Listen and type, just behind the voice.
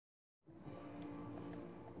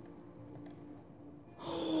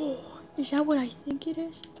Is that what I think it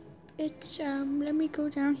is? It's, let me go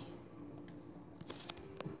down.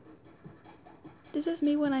 This is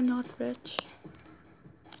me when I'm not rich.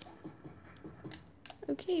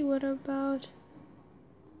 Okay, what about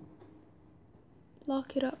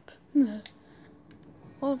lock it up?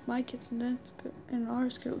 All of my kids in our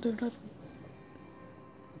school do nothing.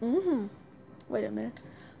 Wait a minute.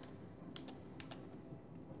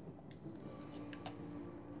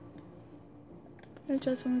 I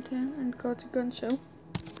just went in and got a gun show.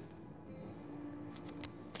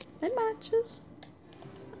 And matches.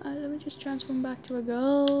 Let me just transform back to a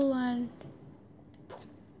girl and...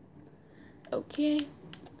 Okay.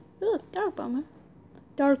 Oh, dark bomber.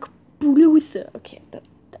 Dark blue. Okay,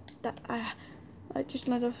 I just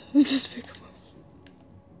let off despicable.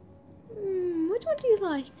 Which one do you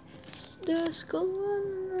like? The skull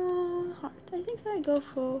one or heart? I think I go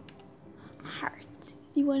for heart.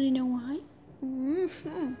 Do you want to know why? Okay,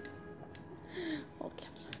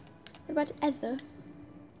 I'm sorry. What about Ether?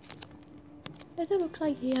 Ether looks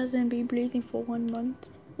like he hasn't been breathing for 1 month.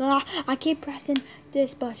 I keep pressing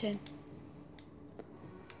this button.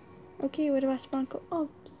 Okay, what about Sprinkle?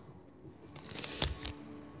 Oops.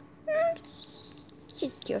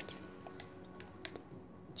 She's cute.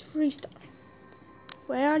 3 stars.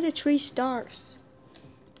 Where are the 3 stars?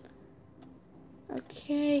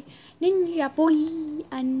 Okay, Ninja Boy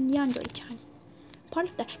and Yandere-chan. Part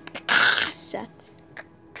of the set.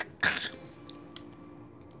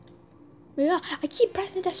 Yeah, I keep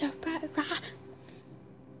pressing this.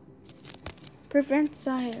 Prevent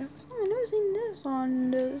sire. I've never seen this on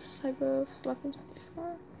this type of weapons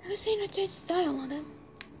before. I've never seen a change style on them.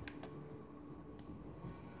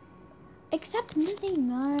 Except nothing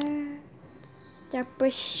more. They're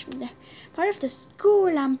part of the school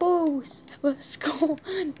and bows. Well, school,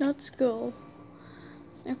 not school.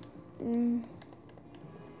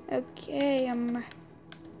 Okay,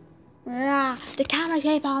 the camera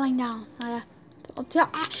keeps falling down. Okay,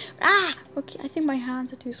 I think my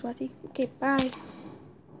hands are too sweaty. Okay, bye.